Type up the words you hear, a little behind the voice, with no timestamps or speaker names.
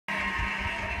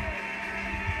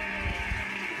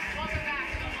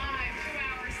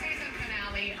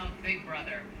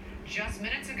Just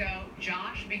minutes ago,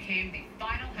 Josh became the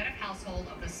final head of household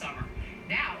of the summer.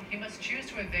 Now he must choose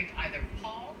to evict either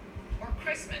Paul or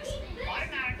Christmas,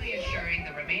 automatically ensuring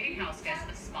the remaining house guests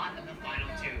a spot in the final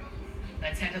two.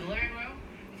 Let's head to the living room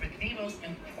for the most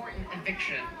important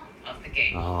eviction of the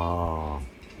game. Oh.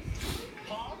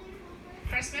 Paul,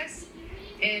 Christmas,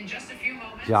 in just a few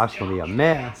moments, Josh will be a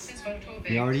mess.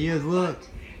 He already is, look.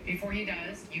 Before he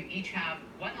does, you each have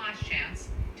one last chance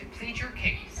to plead your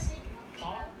case.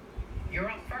 Paul, you're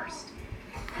up first.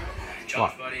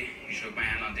 Josh, buddy, you shook my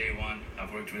hand on day one.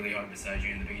 I've worked really hard beside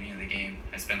you in the beginning of the game.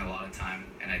 I spent a lot of time,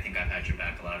 and I think I've had your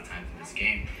back a lot of times in this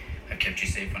game. I've kept you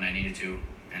safe when I needed to,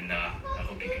 and I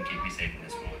hope you can keep me safe in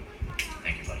this moment.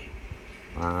 Thank you, buddy.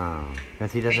 Wow.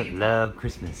 Because he doesn't love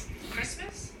Christmas.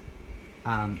 Christmas?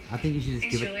 I think you should just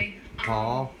Thanks, give Julie. it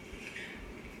Paul.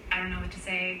 I don't know what to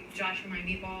say. Josh, you're my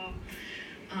meatball.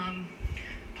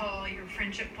 Paul, your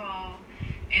friendship, Paul.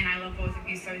 And I love both of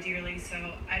you so dearly. So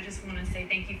I just want to say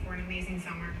thank you for an amazing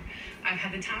summer. I've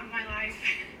had the time of my life.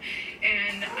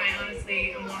 And I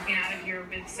honestly am walking out of here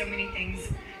with so many things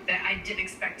that I didn't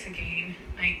expect to gain.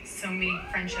 Like so many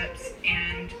friendships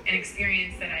and an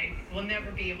experience that I will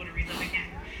never be able to relive again.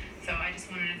 So I just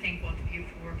wanted to thank both of you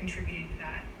for contributing to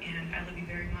that. And I love you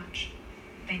very much.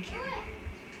 Thank you.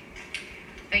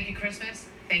 Thank you, Christmas.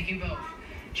 Thank you both.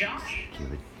 Josh,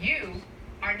 you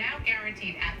are now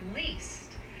guaranteed at least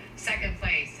second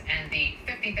place and the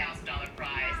 $50,000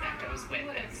 prize that goes with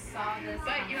this.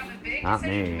 But you have a big Not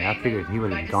decision to me. make. I figured he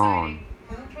would By have gone.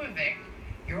 deciding who to evict,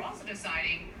 you're also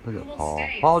deciding Look who at will Paul.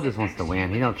 stay and Paul sit just wants next to you win.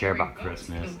 He when don't the care jury about votes for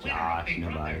Christmas. the winner of Josh, Big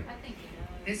nobody. Brother.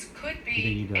 This could You think be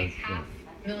he a does?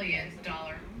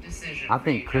 $500,000 decision. I for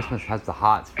think you, Christmas Josh. has the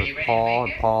hots for Are you ready to Paul.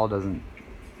 make it? Paul doesn't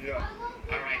All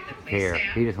right, then please care.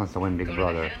 stand. He just wants to win Big Go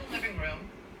Brother. to the head of the living room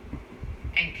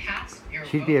and cast your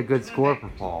She'd vote be a good to score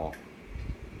evict. for Paul.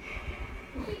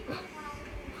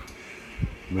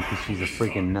 Because she's a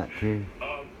freaking nut too.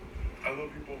 I love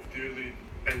you both dearly,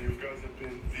 and you guys have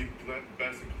been the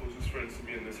best and closest friends to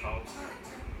me in this house.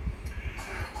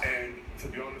 And to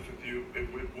be honest with you, if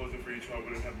it wasn't for you two, I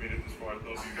wouldn't have made it this far. I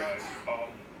love you guys.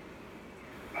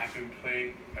 I've been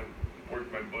playing and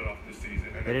worked my butt off this season,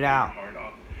 and Get it I out. played hard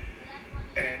up.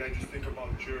 And I just think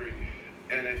about jury,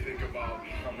 and I think about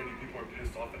how many people are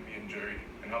pissed off at me in jury,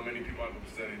 and how many people I've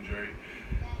upset in jury.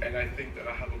 And I think that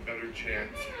I have a better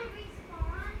chance.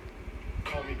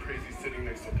 Call me crazy sitting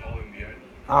next to Paul in the end.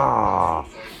 Aww. I'm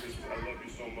so sorry, Christmas. I love you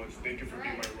so much. Thank you for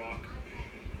being my rock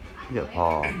Look at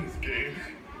Paul. in this game.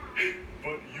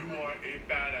 But you are a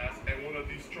badass and one of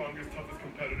the strongest, toughest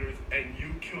competitors, and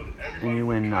you killed everybody And you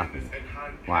win with nothing. kindness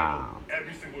and Wow. handled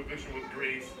every single eviction with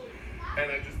grace.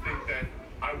 And I just think that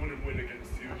I wouldn't win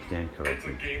against you. Stand It's corrected.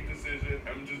 a game decision.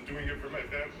 I'm just doing it for my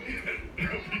family, and I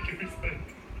hope you can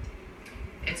respect.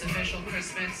 It's official,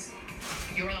 Christmas.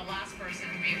 You're the last person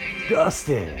to be evicted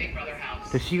Dustin. in the Big Brother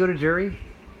house. Does she go to jury?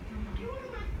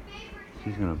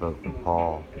 She's gonna vote for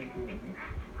Paul.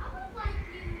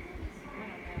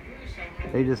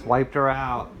 They just wiped her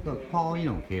out. Look, Paul, you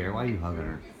don't care. Why are you hugging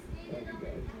her?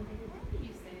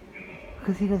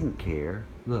 Because he doesn't care.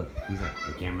 Look, he's like,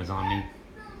 the camera's on me.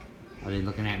 Are they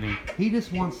looking at me? He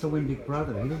just wants to win Big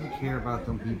Brother. He doesn't care about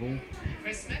some people.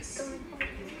 Christmas.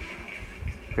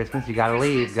 Christmas, you gotta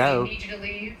leave. Go. We need you to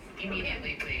leave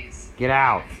immediately, please. Get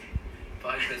out.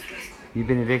 Bye, Christmas. You've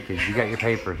been evicted. You got your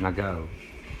papers. Now go.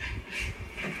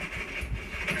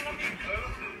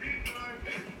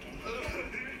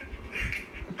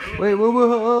 Wait, what?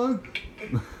 Don't,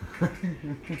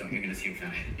 you're gonna see him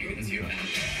finish. You're gonna see him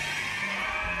finish.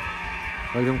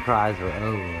 Look, them cries are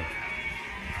over.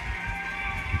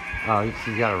 Oh,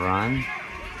 she's gotta run.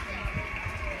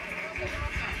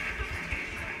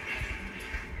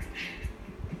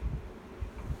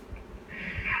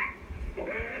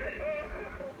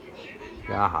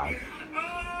 God.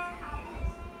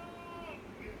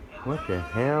 What the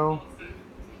hell?